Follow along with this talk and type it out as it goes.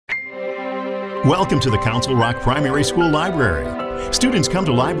Welcome to the Council Rock Primary School Library. Students come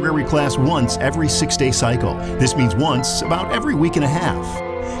to library class once every 6-day cycle. This means once about every week and a half.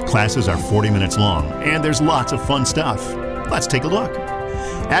 Classes are 40 minutes long, and there's lots of fun stuff. Let's take a look.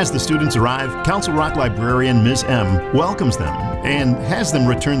 As the students arrive, Council Rock librarian Ms. M welcomes them and has them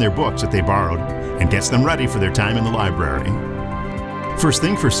return their books that they borrowed and gets them ready for their time in the library. First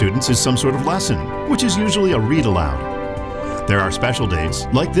thing for students is some sort of lesson, which is usually a read aloud. There are special days,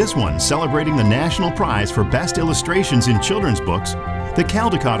 like this one, celebrating the national prize for best illustrations in children's books, the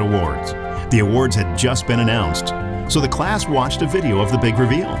Caldecott Awards. The awards had just been announced, so the class watched a video of the big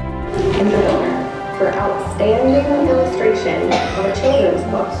reveal. And the winner for outstanding illustration of a children's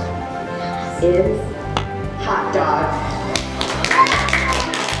book is Hot Dog.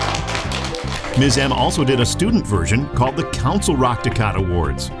 Ms. M also did a student version called the Council Rock Caldecott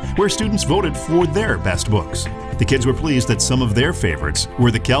Awards, where students voted for their best books. The kids were pleased that some of their favorites were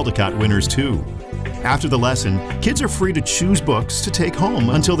the Caldecott winners too. After the lesson, kids are free to choose books to take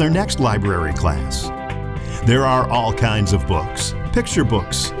home until their next library class. There are all kinds of books: picture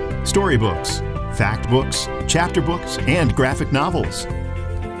books, storybooks, fact books, chapter books, and graphic novels.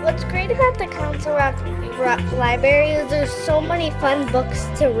 What's great about the Council Rock Library is there's so many fun books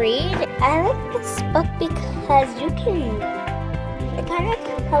to read. I like this book because it kind of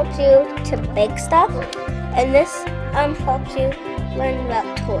helps you to make stuff, and this helps you learn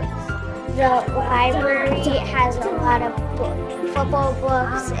about toys. The library has a lot of football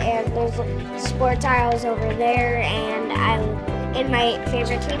books, and there's sports aisles over there, and my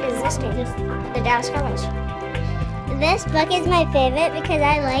favorite team is this team, the Dallas Cowboys. This book is my favorite because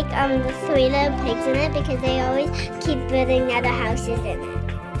I like the 3 little pigs in it because they always keep building other houses in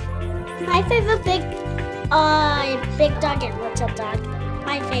it. My favorite Big Dog and Little Dog.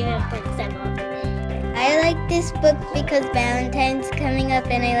 My favorite books ever. I like this book because Valentine's coming up,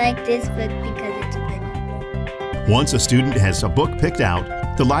 and I like this book because it's fun. Once a student has a book picked out,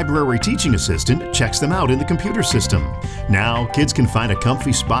 the library teaching assistant checks them out in the computer system. Now, kids can find a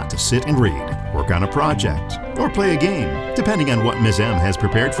comfy spot to sit and read, work on a project, or play a game, depending on what Ms. M has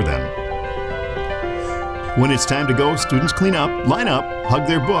prepared for them. When it's time to go, students clean up, line up, hug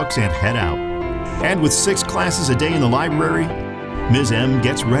their books, and head out. And with 6 classes a day in the library, Ms. M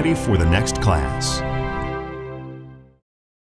gets ready for the next class.